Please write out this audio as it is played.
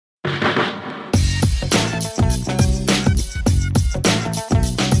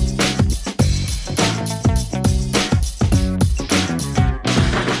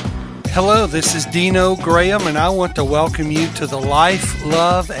Hello, this is Dino Graham, and I want to welcome you to the Life,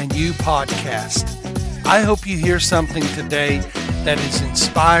 Love, and You podcast. I hope you hear something today that is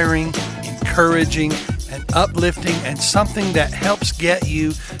inspiring, encouraging, and uplifting, and something that helps get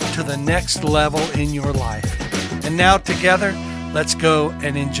you to the next level in your life. And now together, let's go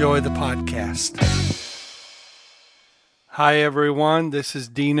and enjoy the podcast. Hi everyone, this is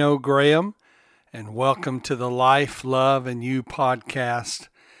Dino Graham, and welcome to the Life, Love, and You podcast.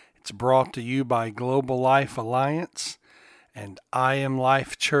 It's brought to you by Global Life Alliance and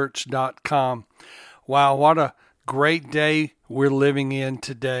IamLifeChurch.com. Wow, what a great day we're living in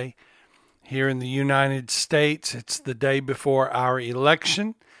today. Here in the United States, it's the day before our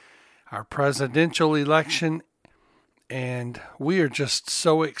election, our presidential election, and we are just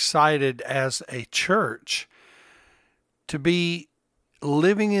so excited as a church to be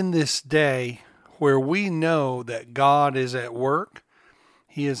living in this day where we know that God is at work.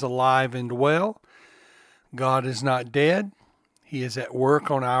 He is alive and well. God is not dead. He is at work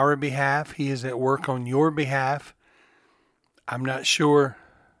on our behalf. He is at work on your behalf. I'm not sure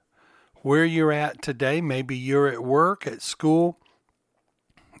where you're at today. Maybe you're at work, at school,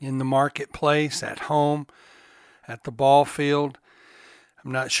 in the marketplace, at home, at the ball field.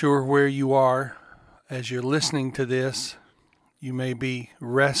 I'm not sure where you are as you're listening to this. You may be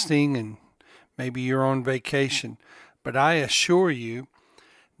resting and maybe you're on vacation. But I assure you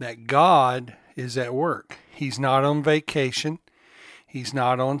that God is at work. He's not on vacation. He's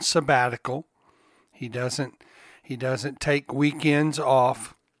not on sabbatical. He doesn't take weekends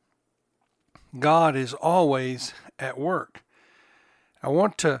off. God is always at work. I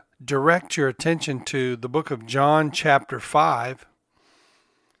want to direct your attention to the book of John chapter 5,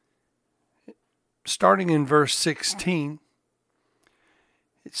 starting in verse 16.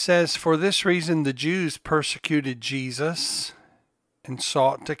 It says, "For this reason the Jews persecuted Jesus and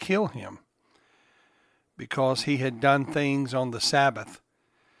sought to kill him, because he had done things on the Sabbath.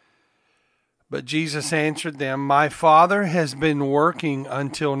 But Jesus answered them, My Father has been working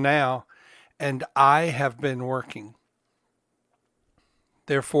until now, and I have been working.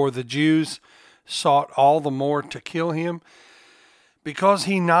 Therefore the Jews sought all the more to kill him, because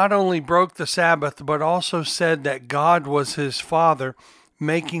he not only broke the Sabbath, but also said that God was his Father,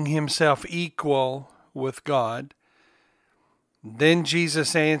 making himself equal with God. Then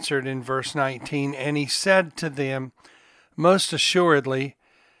Jesus answered in verse 19, and he said to them, Most assuredly,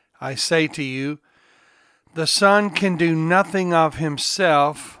 I say to you, the Son can do nothing of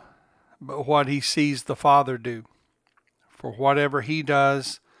himself but what he sees the Father do. For whatever he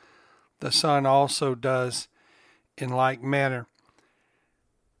does, the Son also does in like manner."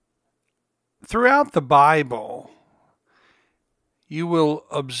 Throughout the Bible, you will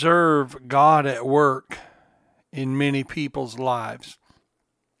observe God at work in many people's lives.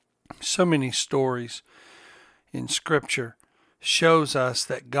 So many stories in Scripture shows us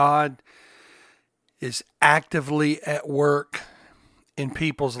that God is actively at work in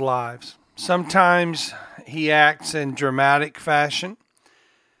people's lives. Sometimes he acts in dramatic fashion,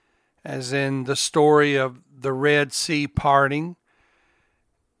 as in the story of the Red Sea parting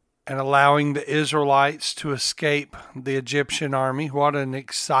and allowing the Israelites to escape the Egyptian army. What an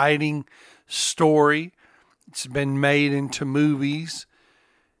exciting story. It's been made into movies.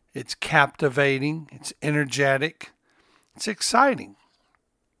 It's captivating. It's energetic. It's exciting.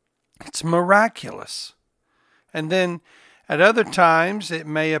 It's miraculous. And then at other times, it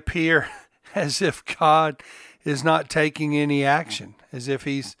may appear as if God is not taking any action, as if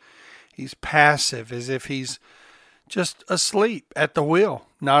he's passive, as if he's just asleep at the wheel,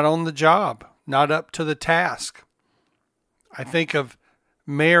 not on the job, not up to the task. I think of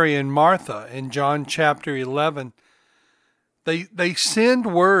Mary and Martha in John chapter 11. They send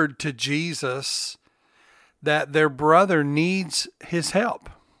word to Jesus that their brother needs his help.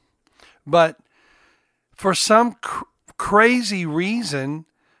 But for some crazy reason,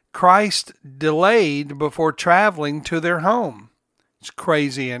 Christ delayed before traveling to their home. It's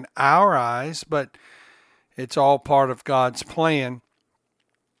crazy in our eyes, but it's all part of God's plan.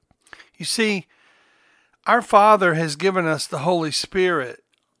 You see, our Father has given us the Holy Spirit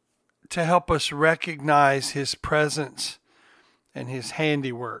to help us recognize his presence and his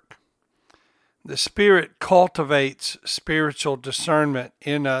handiwork. The Spirit cultivates spiritual discernment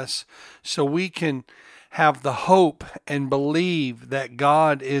in us so we can have the hope and believe that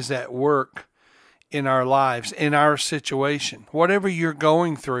God is at work in our lives, in our situation. Whatever you're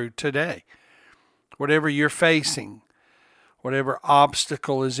going through today, whatever you're facing, whatever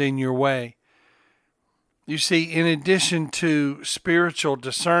obstacle is in your way. You see, in addition to spiritual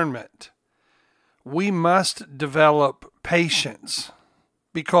discernment, we must develop patience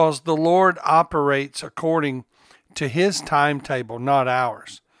because the Lord operates according to His timetable, not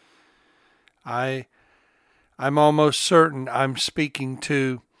ours. I'm almost certain I'm speaking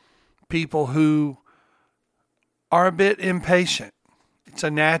to people who are a bit impatient. It's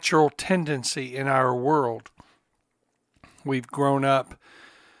a natural tendency in our world. We've grown up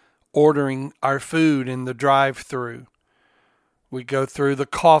ordering our food in the drive-thru. We go through the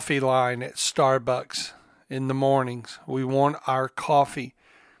coffee line at Starbucks in the mornings. We want our coffee.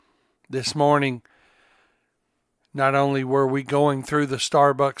 This morning, not only were we going through the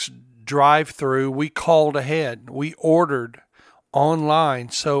Starbucks drive-thru, we called ahead. We ordered online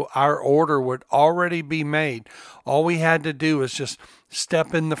so our order would already be made. All we had to do was just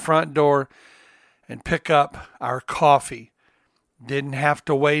step in the front door and pick up our coffee. Didn't have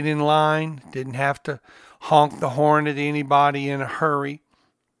to wait in line. Didn't have to honk the horn at anybody in a hurry.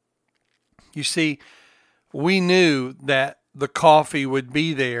 You see, we knew that the coffee would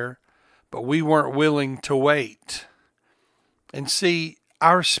be there, but we weren't willing to wait. And see,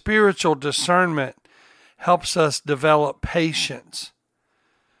 our spiritual discernment helps us develop patience,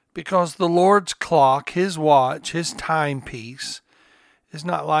 because the Lord's clock, His watch, His timepiece is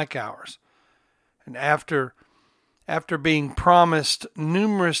not like ours. And after being promised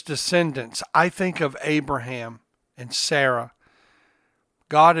numerous descendants, I think of Abraham and Sarah.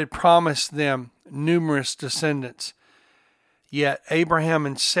 God had promised them numerous descendants, yet Abraham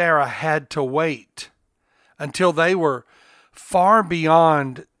and Sarah had to wait until they were far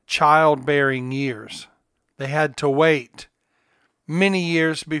beyond childbearing years. They had to wait many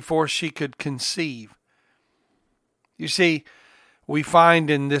years before she could conceive. You see, we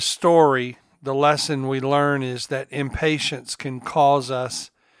find in this story, the lesson we learn is that impatience can cause us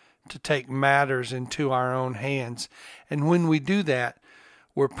to take matters into our own hands. And when we do that,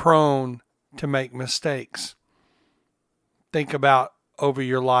 we're prone to make mistakes. Think about over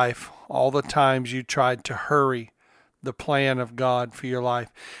your life all the times you tried to hurry the plan of God for your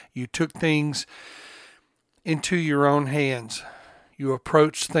life. You took things into your own hands. You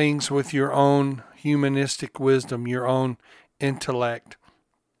approached things with your own humanistic wisdom, your own intellect.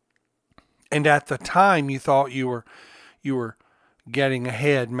 And at the time you thought you were getting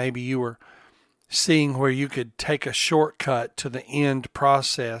ahead. Maybe you were seeing where you could take a shortcut to the end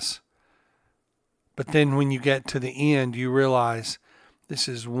process. But then when you get to the end, you realize this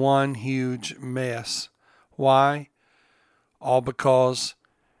is one huge mess. Why? All because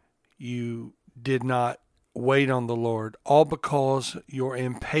you did not wait on the Lord. All because your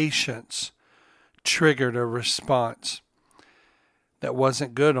impatience triggered a response that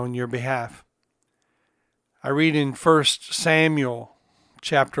wasn't good on your behalf. I read in 1 Samuel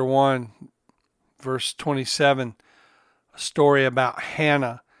chapter 1, verse 27, a story about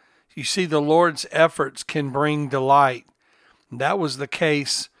Hannah. You see, the Lord's efforts can bring delight. That was the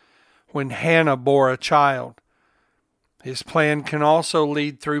case when Hannah bore a child. His plan can also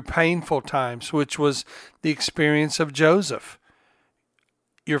lead through painful times, which was the experience of Joseph.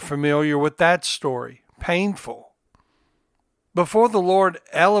 You're familiar with that story. Painful. Before the Lord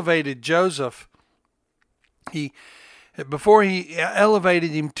elevated Joseph, before he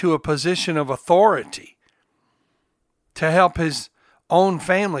elevated him to a position of authority to help his own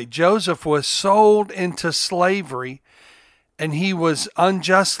family, Joseph was sold into slavery and he was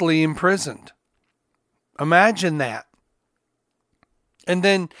unjustly imprisoned. Imagine that. And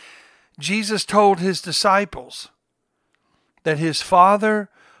then Jesus told his disciples that his Father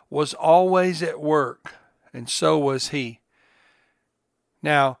was always at work, and so was he.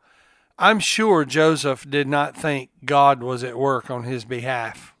 Now, I'm sure Joseph did not think God was at work on his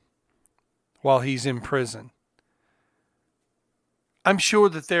behalf while he's in prison. I'm sure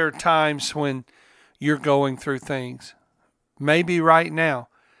that there are times when you're going through things, maybe right now,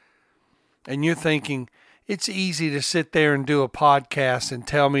 and you're thinking, it's easy to sit there and do a podcast and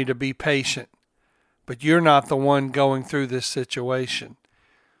tell me to be patient, but you're not the one going through this situation.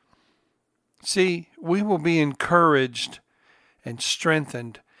 See, we will be encouraged and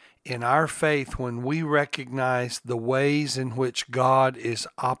strengthened in our faith when we recognize the ways in which God is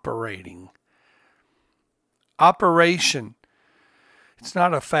operating. Operation, it's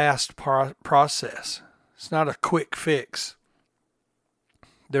not a fast process. It's not a quick fix.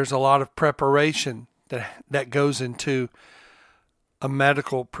 There's a lot of preparation that goes into a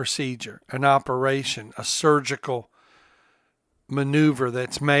medical procedure, an operation, a surgical maneuver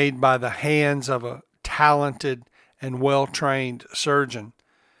that's made by the hands of a talented and well-trained surgeon.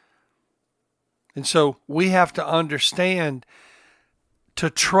 And so we have to understand to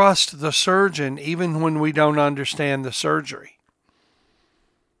trust the surgeon even when we don't understand the surgery.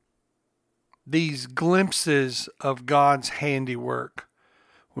 These glimpses of God's handiwork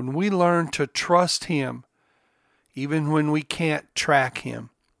when we learn to trust Him, even when we can't track Him,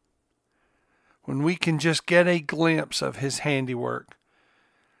 when we can just get a glimpse of His handiwork,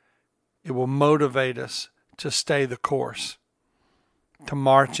 it will motivate us to stay the course, to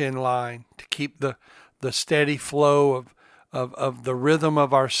march in line, to keep the steady flow of the rhythm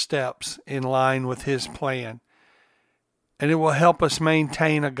of our steps in line with His plan. And it will help us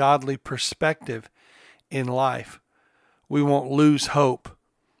maintain a godly perspective in life. We won't lose hope.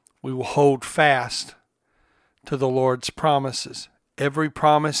 We will hold fast to the Lord's promises. Every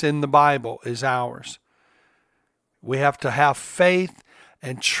promise in the Bible is ours. We have to have faith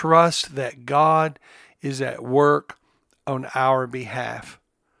and trust that God is at work on our behalf.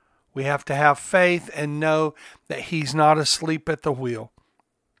 We have to have faith and know that He's not asleep at the wheel,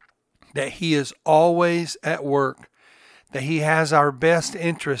 that He is always at work, that He has our best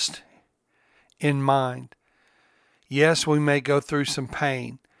interest in mind. Yes, we may go through some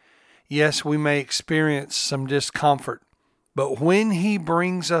pain. Yes, we may experience some discomfort. But when He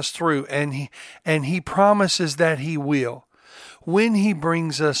brings us through, and He promises that He will, when He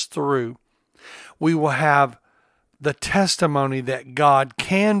brings us through, we will have the testimony that God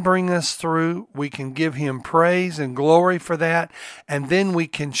can bring us through. We can give Him praise and glory for that, and then we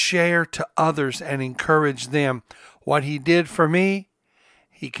can share to others and encourage them. What He did for me,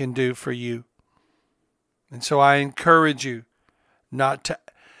 He can do for you. And so I encourage you not to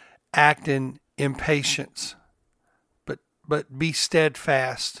act in impatience, but be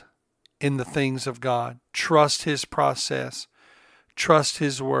steadfast in the things of God. Trust His process. Trust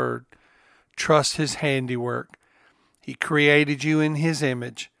His word. Trust His handiwork. He created you in His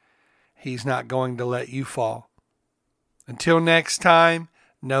image. He's not going to let you fall. Until next time,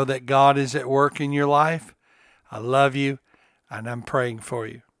 know that God is at work in your life. I love you, and I'm praying for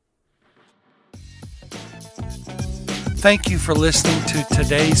you. Thank you for listening to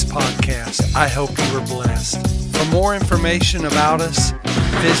today's podcast. I hope you were blessed. For more information about us,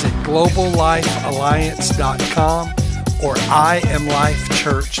 visit globallifealliance.com or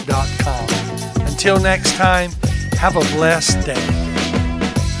IamLifeChurch.com. Until next time, have a blessed day.